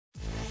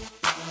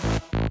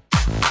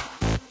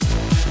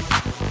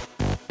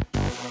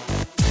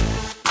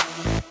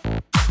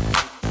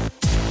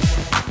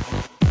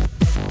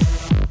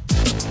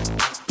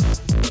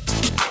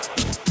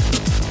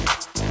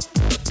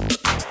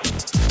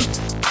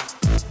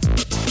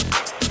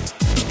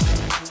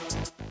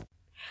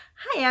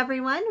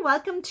everyone,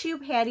 welcome to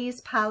Patty's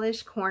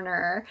Polish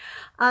Corner.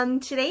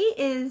 Today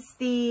is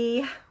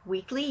the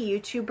weekly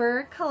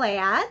YouTuber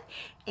collab,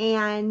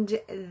 and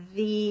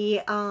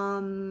the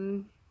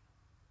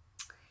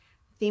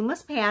theme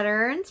was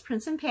patterns,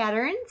 prints and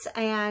patterns,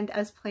 and I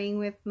was playing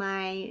with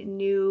my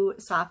new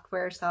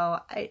software,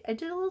 so I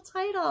did a little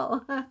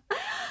title.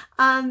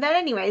 But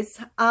anyways,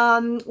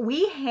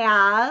 we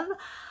have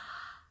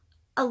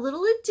a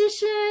little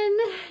addition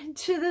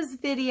to this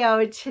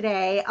video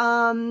today.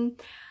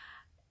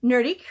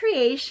 Nerdy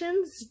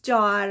Creations'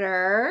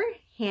 daughter,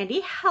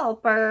 Handy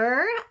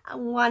Helper,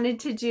 wanted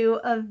to do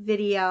a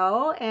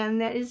video,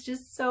 and that is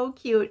just so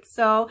cute.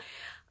 So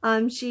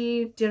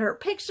she did her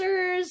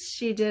pictures,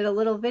 she did a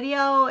little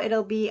video.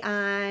 It'll be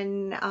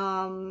on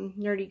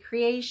Nerdy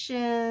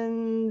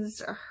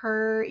Creations,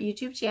 her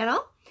YouTube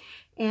channel.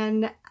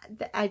 And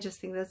I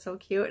just think that's so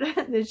cute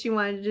that she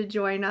wanted to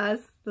join us.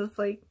 That's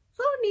like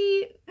so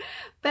neat.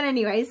 But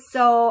anyway,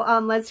 so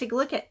let's take a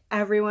look at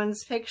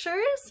everyone's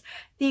pictures.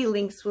 The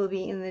links will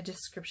be in the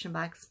description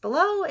box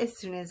below as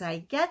soon as I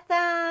get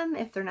them,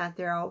 if they're not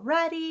there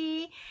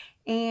already.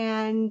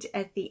 And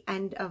at the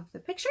end of the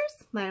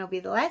pictures, mine will be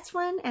the last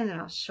one, and then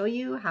I'll show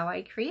you how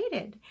I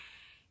created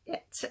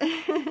it.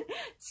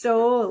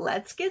 So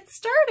let's get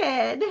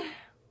started.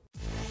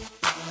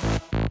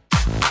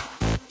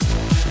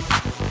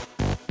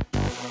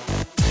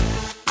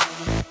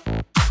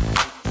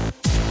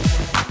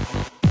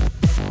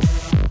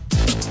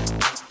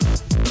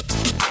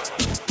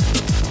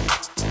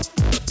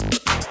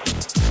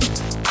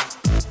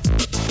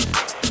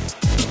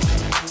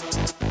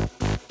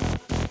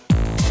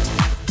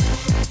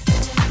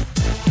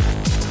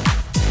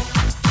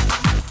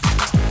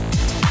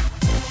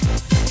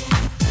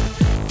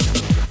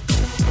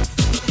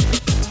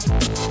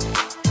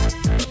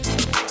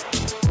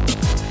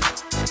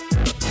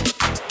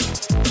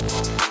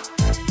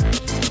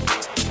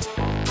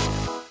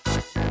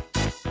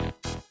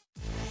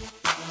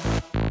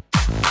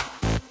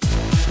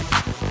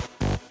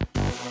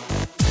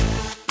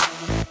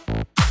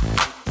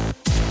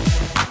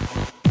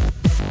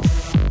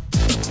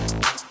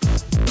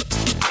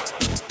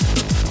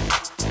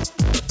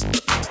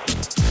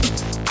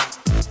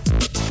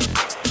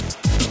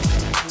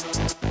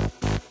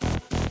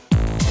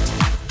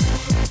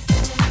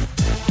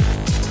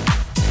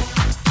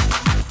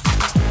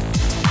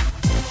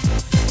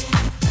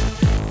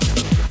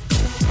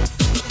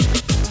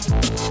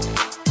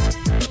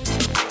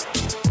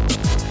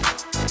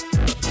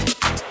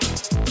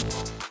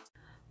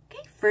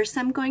 First,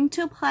 I'm going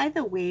to apply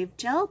the Wave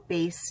Gel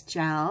Base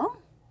Gel.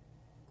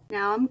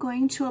 Now I'm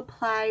going to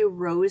apply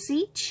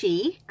Rosy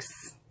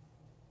Cheeks.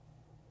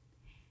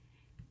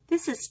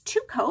 This is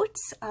 2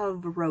 coats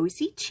of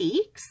Rosy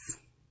Cheeks.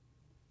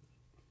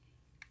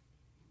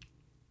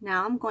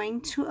 Now I'm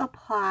going to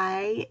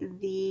apply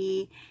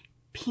the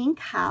Pink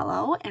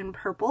Hollow and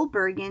Purple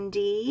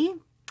Burgundy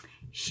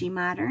She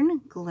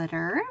Modern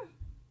Glitter.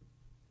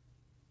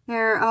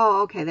 There,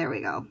 oh, okay, there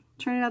we go.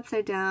 Turn it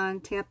upside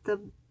down, tap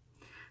the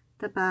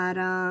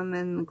bottom,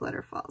 and the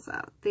glitter falls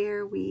out.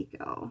 There we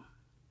go.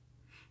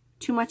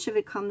 Too much of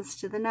it comes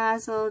to the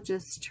nozzle,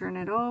 just turn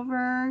it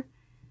over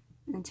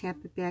and tap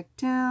it back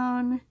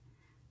down,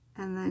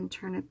 and then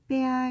turn it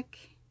back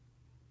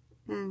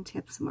and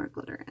tap some more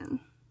glitter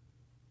in.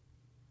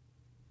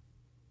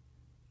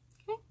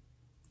 Okay.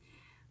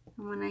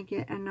 And when I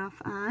get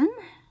enough on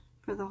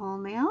for the whole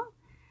nail,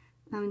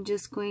 I'm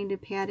just going to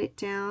pat it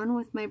down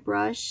with my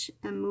brush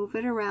and move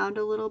it around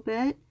a little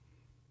bit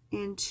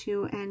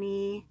into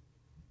any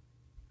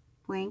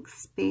blank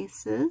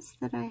spaces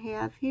that I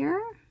have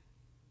here.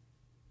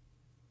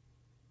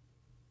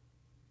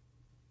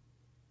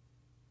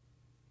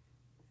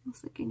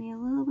 Looks like I need a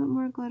little bit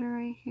more glitter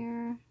right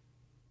here.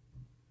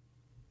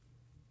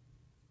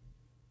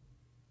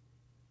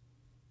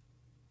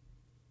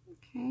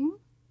 Okay.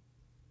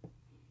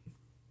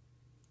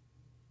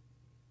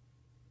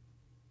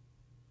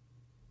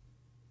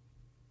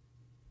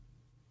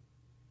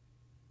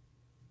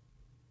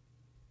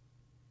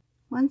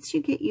 Once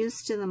you get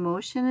used to the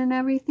motion and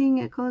everything,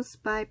 it goes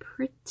by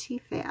pretty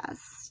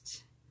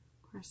fast.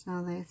 Of course,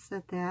 now that I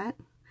said that,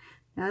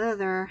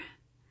 the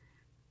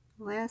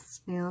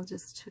last nail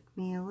just took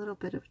me a little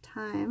bit of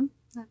time,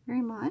 not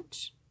very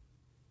much.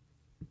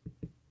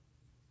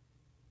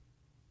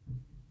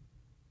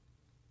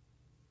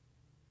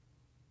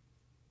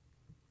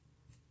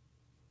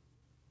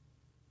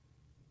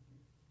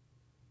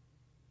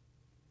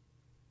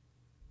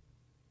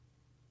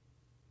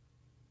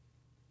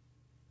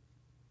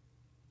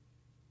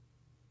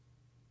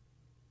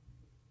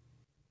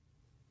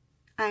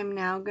 I'm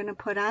now going to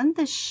put on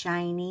the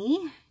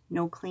shiny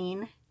No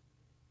Clean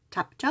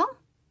Top Gel,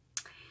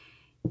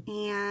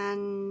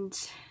 and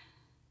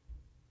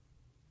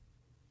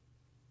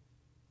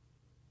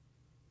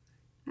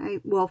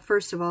well,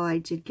 first of all, I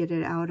did get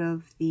it out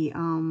of the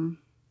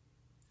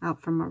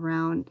out from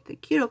around the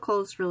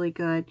cuticles really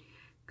good,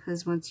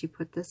 because once you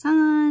put this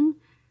on,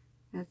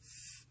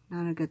 it's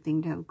not a good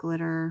thing to have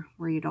glitter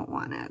where you don't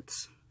want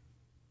it.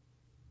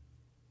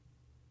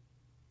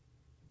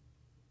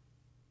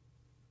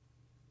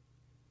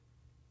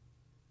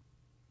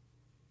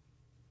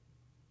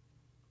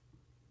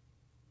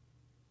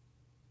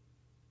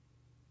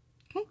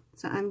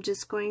 So I'm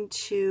just going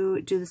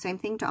to do the same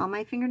thing to all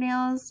my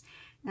fingernails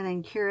and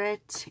then cure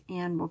it,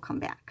 and we'll come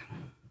back.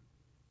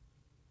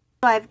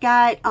 So I've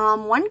got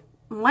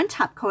one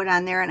top coat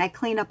on there, and I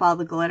cleaned up all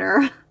the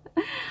glitter.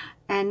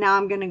 And now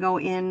I'm going to go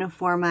in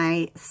for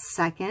my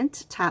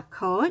second top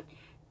coat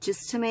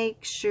just to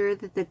make sure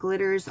that the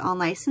glitter is all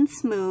nice and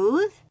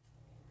smooth.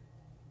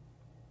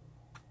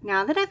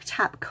 Now that I've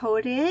top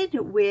coated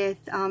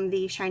with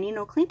the Shiny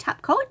No Clean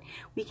top coat,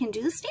 we can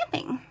do the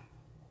stamping.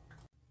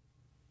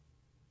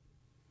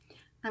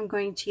 I'm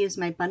going to use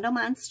my Bundle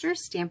Monster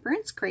Stamper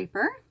and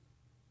Scraper.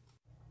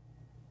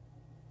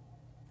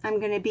 I'm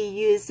going to be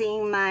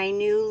using my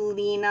new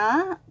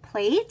Lena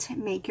plate,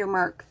 Make Your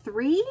Mark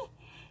 3,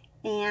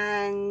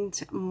 and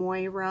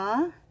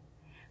Moira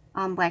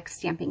black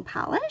stamping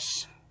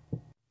polish.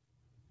 I'm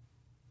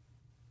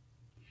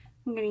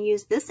going to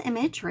use this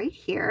image right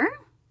here.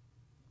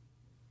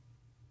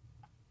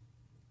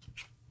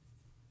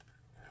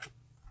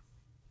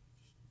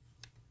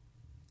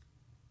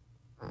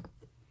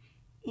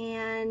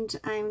 And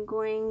I'm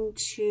going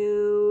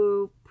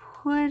to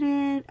put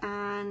it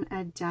on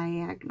a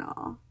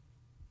diagonal.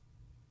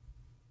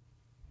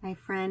 My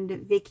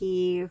friend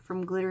Vicky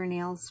from Glitter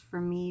Nails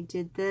for Me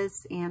did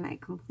this, and I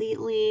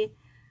completely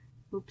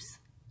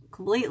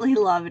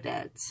loved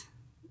it.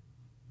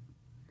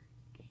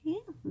 Okay,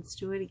 let's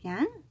do it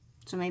again.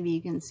 So maybe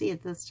you can see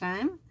it this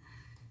time.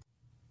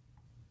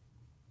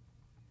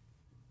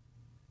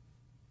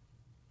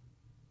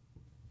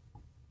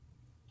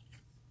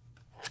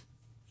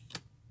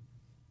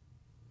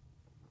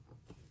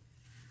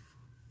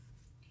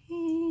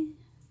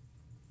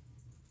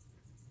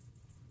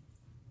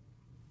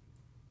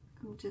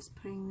 I'm just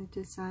putting the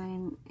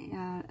design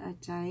at a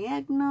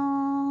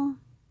diagonal.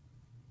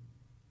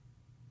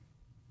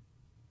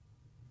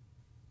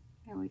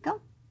 There we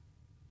go.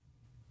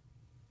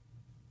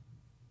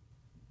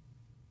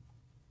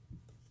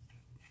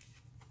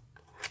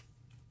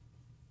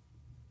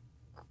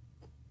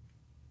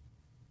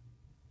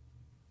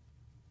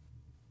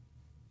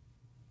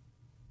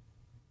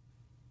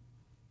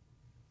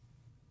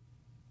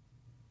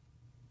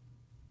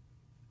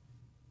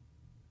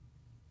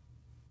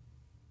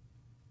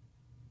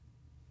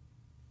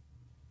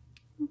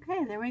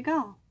 Okay, there we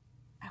go.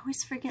 I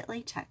always forget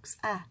latex.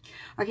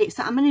 Okay,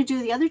 so I'm going to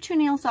do the other two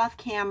nails off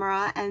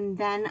camera, and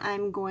then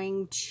I'm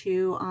going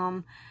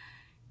to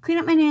clean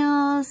up my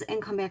nails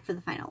and come back for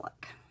the final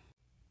look.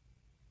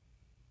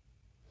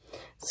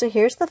 So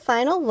here's the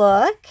final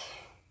look.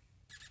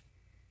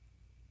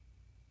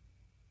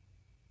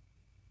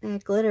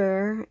 That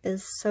glitter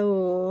is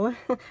so,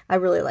 I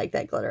really like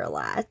that glitter a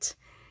lot.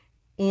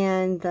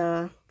 And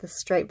the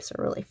stripes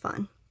are really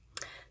fun.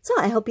 So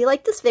I hope you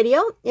liked this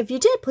video. If you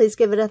did, please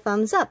give it a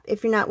thumbs up.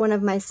 If you're not one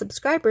of my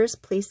subscribers,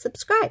 please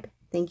subscribe.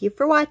 Thank you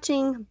for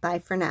watching. Bye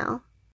for now.